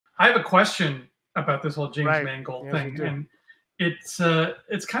I have a question about this whole James Right. Mangold Yes, thing, you do. and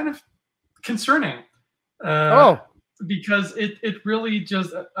it's kind of concerning. Oh, Because it really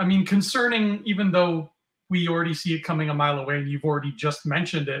just, I mean, concerning, even though we already see it coming a mile away and you've already just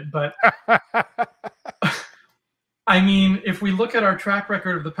mentioned it. But I mean, if we look at our track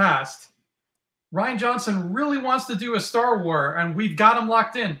record of the past, Rian Johnson really wants to do a Star Wars, and we've got him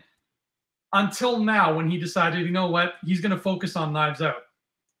locked in until now when he decided, you know what, he's going to focus on Knives Out.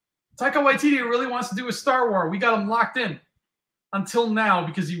 Taika Waititi really wants to do a Star Wars. We got him locked in until now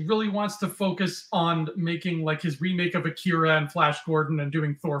because he really wants to focus on making like his remake of Akira and Flash Gordon and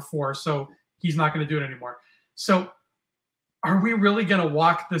doing Thor 4. So he's not going to do it anymore. So are we really going to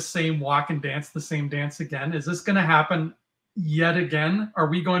walk the same walk and dance the same dance again? Is this going to happen yet again? Are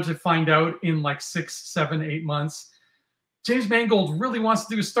we going to find out in like 6, 7, 8 months? James Mangold really wants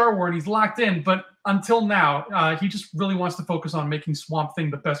to do a Star Wars and he's locked in, but until now, he just really wants to focus on making Swamp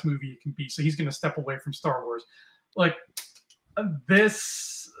Thing the best movie it can be. So he's going to step away from Star Wars. Like,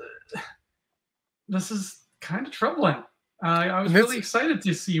 this is kind of troubling. I was really excited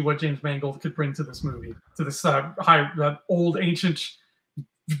to see what James Mangold could bring to this movie, to this old, ancient,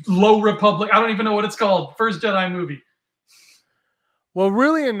 low Republic. I don't even know what it's called. First Jedi movie. What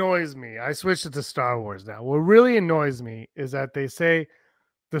really annoys me, I switched it to Star Wars now. What really annoys me is that they say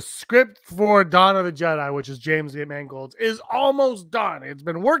the script for Dawn of the Jedi, which is James Mangold's, is almost done. It's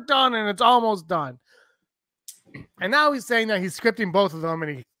been worked on and it's almost done. And now he's saying that he's scripting both of them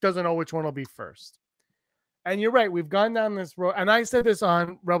and he doesn't know which one will be first. And you're right. We've gone down this road. And I said this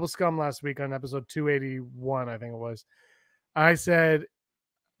on Rebel Scum last week on episode 281, I think it was. I said,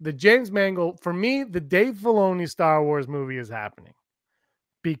 the James Mangold, for me, the Dave Filoni Star Wars movie is happening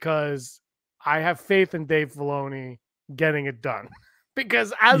because I have faith in Dave Filoni getting it done.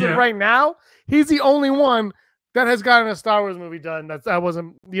 Because as of right now, he's the only one that has gotten a Star Wars movie done. That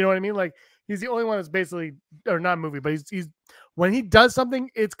wasn't, you know what I mean? Like, he's the only one that's basically, or not movie, but he's when he does something,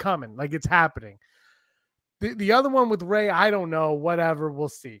 it's coming. Like, it's happening. The other one with Ray, I don't know, whatever, we'll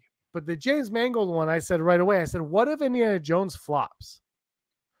see. But the James Mangold one, I said right away, I said, what if Indiana Jones flops?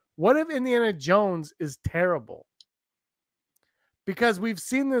 What if Indiana Jones is terrible? Because we've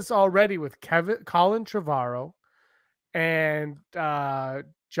seen this already with Colin Trevorrow and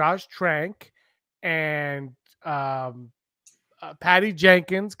Josh Trank and Patty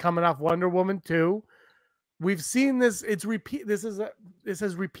Jenkins coming off Wonder Woman 2. We've seen this. This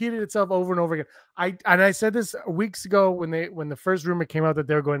has repeated itself over and over again. I said this weeks ago when the first rumor came out that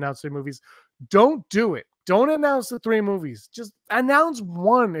they were going to announce 3 movies. Don't do it. Don't announce the 3 movies. Just announce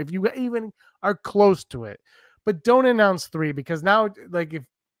 1 if you even are close to it. But don't announce 3 because now, like,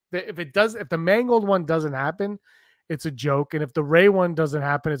 if the Mangold one doesn't happen, it's a joke. And if the Ray one doesn't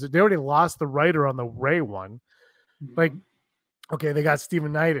happen, they already lost the writer on the Ray one. Like, okay, they got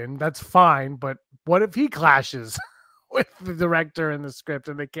Stephen Knight in. That's fine. But what if he clashes with the director and the script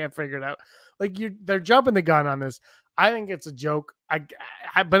and they can't figure it out? Like, they're jumping the gun on this. I think it's a joke.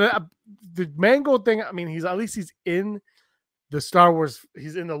 But the Mangold thing, I mean, he's in the Star Wars.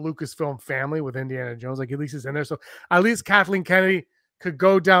 He's in the Lucasfilm family with Indiana Jones. Like, at least he's in there. So at least Kathleen Kennedy could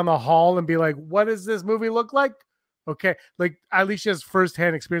go down the hall and be like, what does this movie look like? Okay. Like, at least she has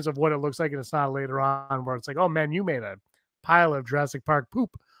firsthand experience of what it looks like. And it's not later on where it's like, oh man, you made a pile of Jurassic Park poop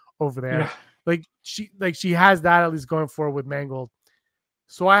over there. Yeah. She has that at least going forward with Mangold.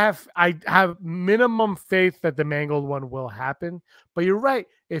 So I have minimum faith that the Mangold one will happen. But you're right.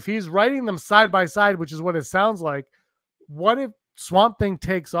 If he's writing them side by side, which is what it sounds like, what if Swamp Thing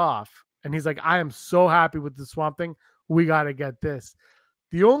takes off and he's like, I am so happy with the Swamp Thing. We got to get this.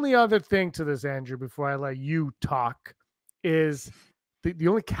 The only other thing to this, Andrew, before I let you talk, is the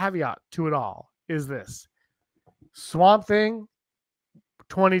only caveat to it all is this. Swamp Thing,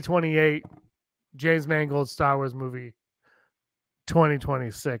 2028, James Mangold Star Wars movie,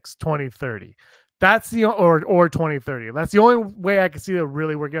 2026, 2030. That's the or 2030. That's the only way I can see it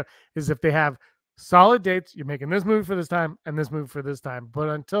really working out is if they have solid dates. You're making this movie for this time and this movie for this time. But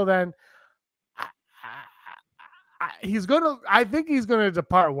until then, I think he's gonna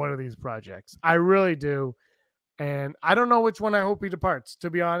depart one of these projects. I really do. And I don't know which one I hope he departs, to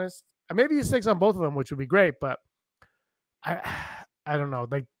be honest. And maybe he sticks on both of them, which would be great, but I don't know.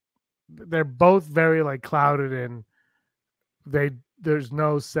 Like, they're both very like clouded and there's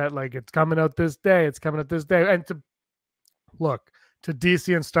no set, like, it's coming out this day, it's coming out this day. And to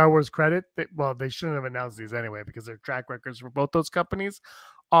DC and Star Wars credit, they shouldn't have announced these anyway because their track records for both those companies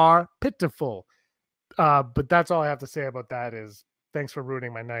are pitiful. But that's all I have to say about that is thanks for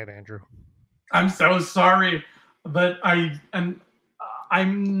ruining my night, Andrew. I'm so sorry, but I'm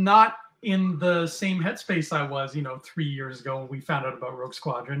not in the same headspace I was, 3 years ago when we found out about Rogue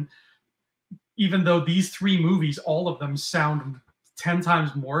Squadron. Even though these three movies, all of them sound 10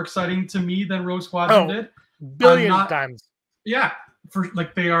 times more exciting to me than Rogue Squadron did. Billion times. Yeah,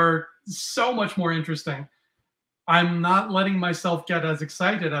 they are so much more interesting. I'm not letting myself get as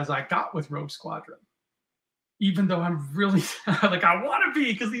excited as I got with Rogue Squadron. Even though I'm really I want to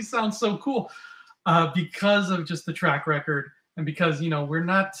be, because these sound so cool, because of just the track record, and because we're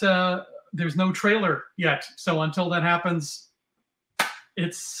not there's no trailer yet. So until that happens,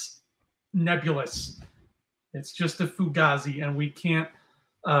 it's nebulous. It's just a fugazi, and we can't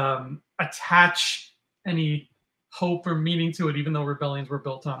attach any hope or meaning to it, even though Rebellions were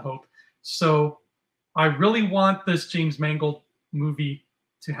built on hope. So I really want this James Mangold movie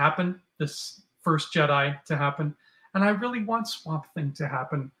to happen, this First Jedi to happen, and I really want Swamp Thing to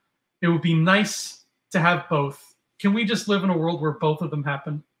happen. It would be nice to have both. Can we just live in a world where both of them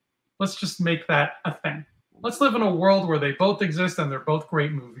happen? Let's just make that a thing. Let's live in a world where they both exist and they're both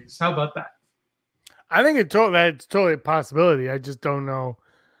great movies. How about that? I think that's totally a possibility. I just don't know.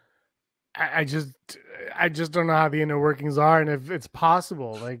 I just don't know how the inner workings are, and if it's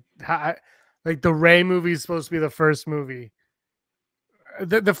possible. Like the Rey movie is supposed to be the first movie.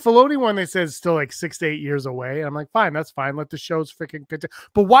 The Filoni one, they said, is still like 6 to 8 years away. I'm like, fine, that's fine. Let the shows freaking continue.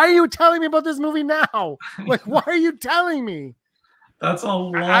 But why are you telling me about this movie now? Like, why are you telling me? That's a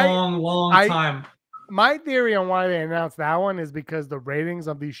long time. My theory on why they announced that one is because the ratings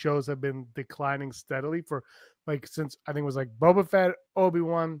of these shows have been declining steadily for since I think it was Boba Fett,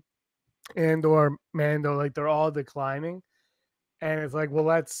 Obi-Wan, and or Mando. They're all declining. And it's well,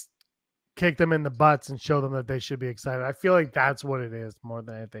 let's kick them in the butts and show them that they should be excited. I feel like that's what it is more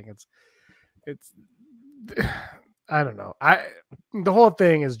than anything. It's I don't know. The whole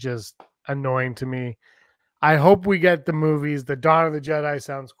thing is just annoying to me. I hope we get the movies. The Dawn of the Jedi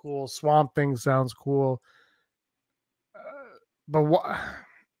sounds cool. Swamp Thing sounds cool. But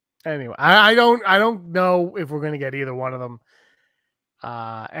anyway, I don't know if we're going to get either one of them.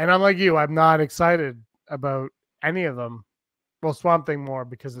 And I'm like you. I'm not excited about any of them. Well, Swamp Thing more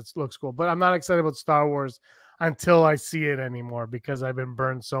because it looks cool. But I'm not excited about Star Wars until I see it anymore because I've been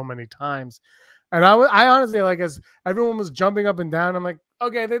burned so many times. And I honestly, as everyone was jumping up and down, I'm like,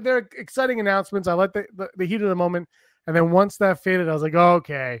 okay, they're exciting announcements. I let the heat of the moment. And then once that faded, I was like, oh,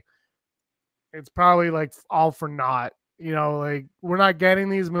 okay, it's probably all for naught. We're not getting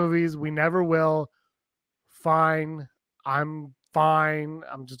these movies. We never will. Fine. I'm fine.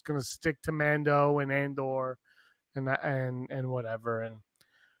 I'm just going to stick to Mando and Andor and whatever. And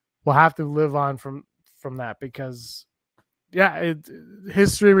we'll have to live on from that because, yeah,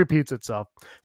 history repeats itself.